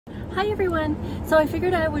Hi everyone! So I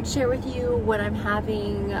figured I would share with you what I'm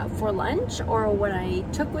having for lunch or what I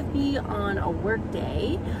took with me on a work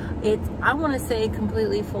day. It's, I want to say,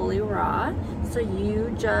 completely fully raw, so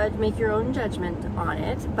you judge, make your own judgment on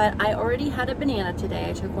it. But I already had a banana today.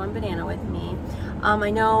 I took one banana with me. I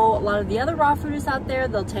know a lot of the other raw foodies out there,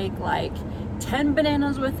 they'll take like 10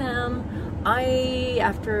 bananas with them.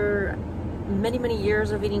 After many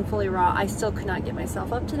years of eating fully raw, I still could not get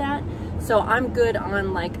myself up to that. So I'm good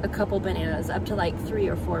on like a couple bananas, up to like 3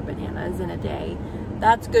 or 4 bananas in a day.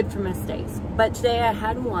 That's good for mistakes. But today I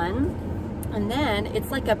had one, and then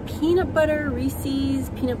it's like a peanut butter Reese's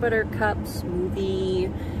peanut butter cup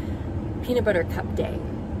smoothie, peanut butter cup day.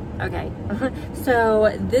 Okay,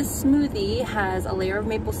 so this smoothie has a layer of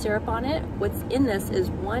maple syrup on it. What's in this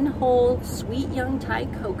is one whole sweet young Thai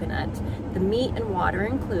coconut, the meat and water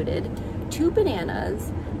included, 2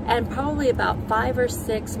 bananas, and probably about 5 or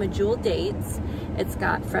 6 medjool dates. It's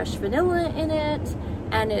got fresh vanilla in it,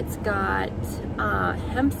 and it's got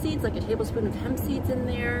hemp seeds, like a tablespoon of hemp seeds in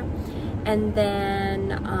there. And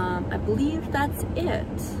then I believe that's it.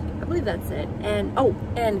 And oh,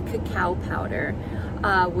 and cacao powder,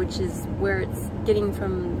 which is where it's getting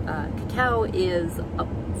from. Cacao is a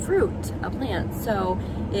fruit, a plant, so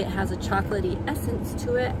it has a chocolatey essence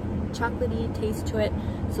to it, chocolatey taste to it.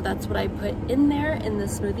 So that's what I put in there in the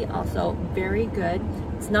smoothie. Also very good.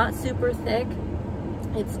 It's not super thick,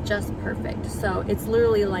 it's just perfect. So it's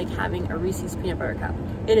literally like having a Reese's peanut butter cup.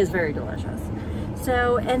 It is very delicious.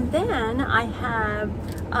 So, and then I have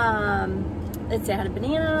let's see, I had a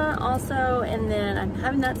banana also, and then I'm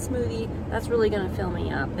having that smoothie. That's really gonna fill me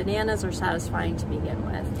up. Bananas are satisfying to begin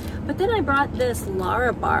with. But then I brought this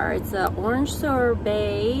Lara bar. It's a orange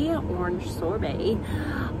sorbet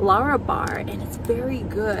Lara bar, and it's very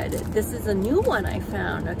good. This is a new one I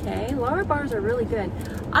found, okay? Lara bars are really good.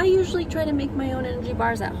 I usually try to make my own energy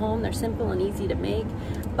bars at home. They're simple and easy to make,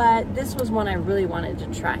 but this was one I really wanted to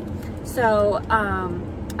try. So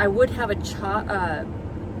I would have a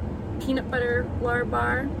peanut butter Lara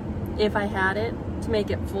bar if I had it to make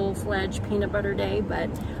it full-fledged peanut butter day, but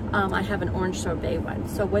I have an orange sorbet one.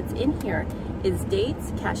 So what's in here is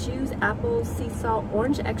dates, cashews, apples, sea salt,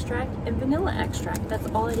 orange extract, and vanilla extract. That's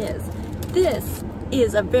all it is. This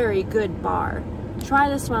is a very good bar. Try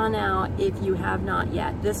this one out if you have not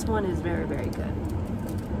yet. This one is very good.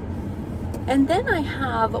 And then I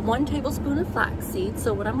have 1 tablespoon of flaxseed.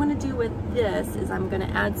 So what I'm going to do with this is I'm going to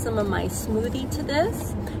add some of my smoothie to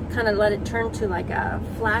this, kind of let it turn to like a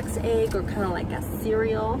flax egg or kind of like a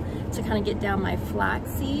cereal to kind of get down my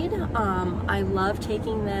flaxseed. I love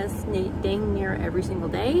taking this dang near every single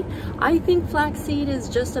day. I think flaxseed is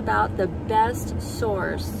just about the best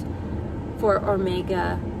source for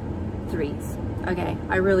omega-3s. Okay,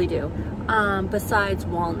 I really do. Besides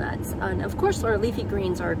walnuts. And of course our leafy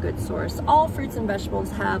greens are a good source. All fruits and vegetables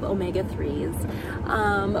have omega-3s,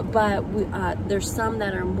 but there's some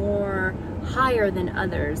that are more higher than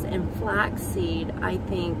others, and flaxseed, I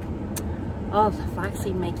think, oh,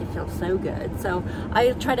 flaxseed make you feel so good. So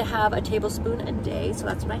I try to have a tablespoon a day, so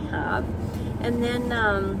that's what I have. And then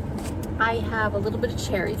I have a little bit of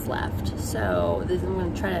cherries left. So I'm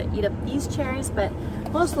going to try to eat up these cherries, but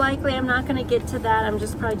most likely I'm not going to get to that. I'm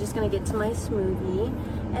probably just going to get to my smoothie.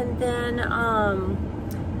 And then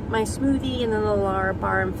my smoothie, and then the Lara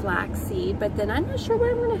bar and flaxseed. But then I'm not sure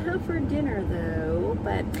what I'm going to have for dinner though.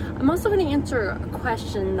 But I'm also going to answer a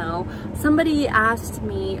question though. Somebody asked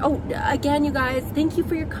me, oh, again, you guys, thank you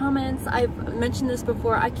for your comments. I've mentioned this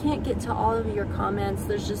before. I can't get to all of your comments.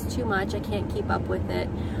 There's just too much. I can't keep up with it.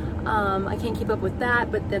 I can't keep up with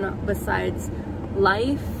that, but then besides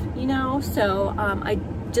life, you know, so I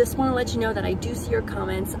just want to let you know that I do see your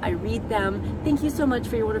comments. I read them. Thank you so much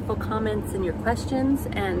for your wonderful comments and your questions,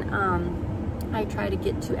 and I try to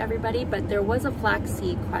get to everybody. But there was a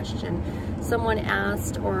flaxseed question. Someone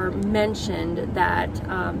asked or mentioned that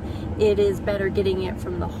it is better getting it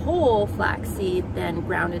from the whole flaxseed than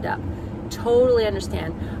grounded up. Totally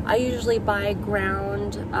understand. I usually buy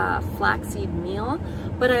ground flaxseed meal,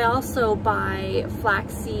 but I also buy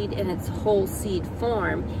flaxseed in its whole seed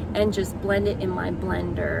form and just blend it in my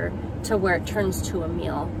blender to where it turns to a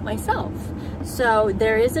meal myself. So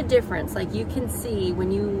there is a difference. Like you can see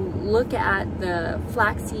when you look at the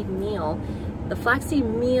flaxseed meal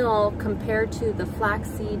compared to the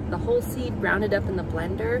flaxseed, the whole seed grounded up in the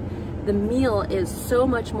blender, the meal is so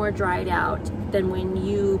much more dried out than when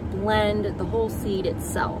you blend the whole seed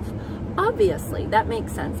itself. Obviously, that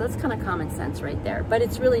makes sense. That's kind of common sense right there, but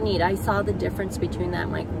it's really neat. I saw the difference between that.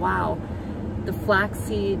 I'm like, wow, the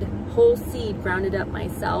flaxseed, whole seed grounded up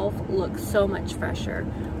myself looks so much fresher.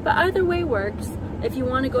 But either way works. If you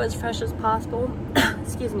want to go as fresh as possible,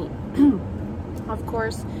 excuse me, of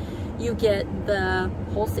course, you get the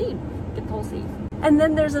whole seed. Get the whole seed. And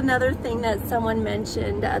then there's another thing that someone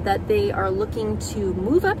mentioned, that they are looking to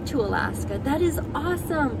move up to Alaska. That is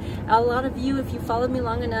awesome. A lot of you, if you followed me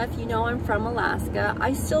long enough, you know I'm from Alaska.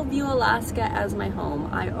 I still view Alaska as my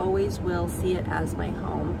home. I always will see it as my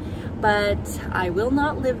home. But I will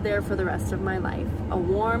not live there for the rest of my life. A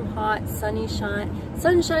warm, hot,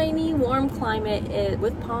 sunshiny, warm climate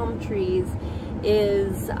with palm trees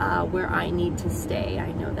is where I need to stay.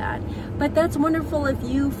 I know that. But that's wonderful if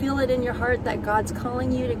you feel it in your heart that God's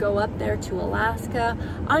calling you to go up there to Alaska.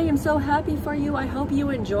 I am so happy for you. I hope you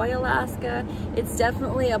enjoy Alaska. It's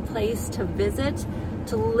definitely a place to visit.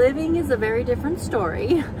 To living is a very different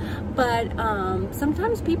story, but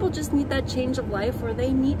sometimes people just need that change of life where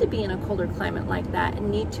they need to be in a colder climate like that and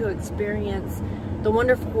need to experience the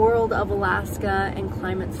wonderful world of Alaska and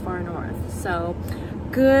climates far north. So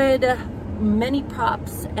many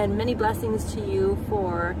props and many blessings to you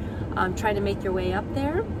for trying to make your way up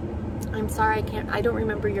there. I'm sorry, I don't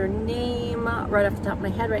remember your name right off the top of my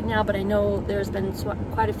head right now, but I know there's been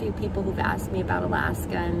quite a few people who've asked me about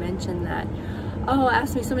Alaska and mentioned that, oh,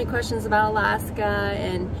 asked me so many questions about Alaska,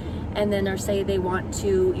 and then or say they want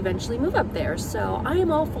to eventually move up there. So I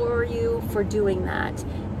am all for you for doing that.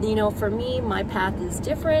 You know, for me, my path is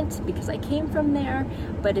different because I came from there,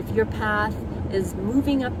 but if your path is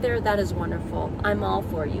moving up there, that is wonderful. I'm all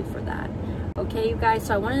for you for that. Okay, you guys,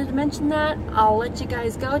 so I wanted to mention that. I'll let you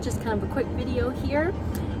guys go, just kind of a quick video here,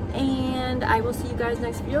 and I will see you guys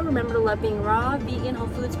next video. Remember to love being raw, vegan, whole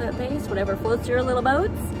foods, plant-based, whatever floats your little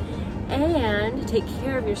boats, and take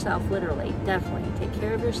care of yourself, literally. Definitely take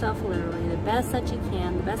care of yourself, literally, the best that you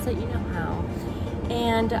can, the best that you know how.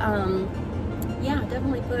 And yeah,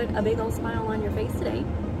 definitely put a big old smile on your face today.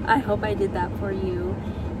 I hope I did that for you,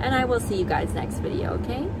 and I will see you guys next video.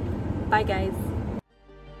 Okay, bye guys.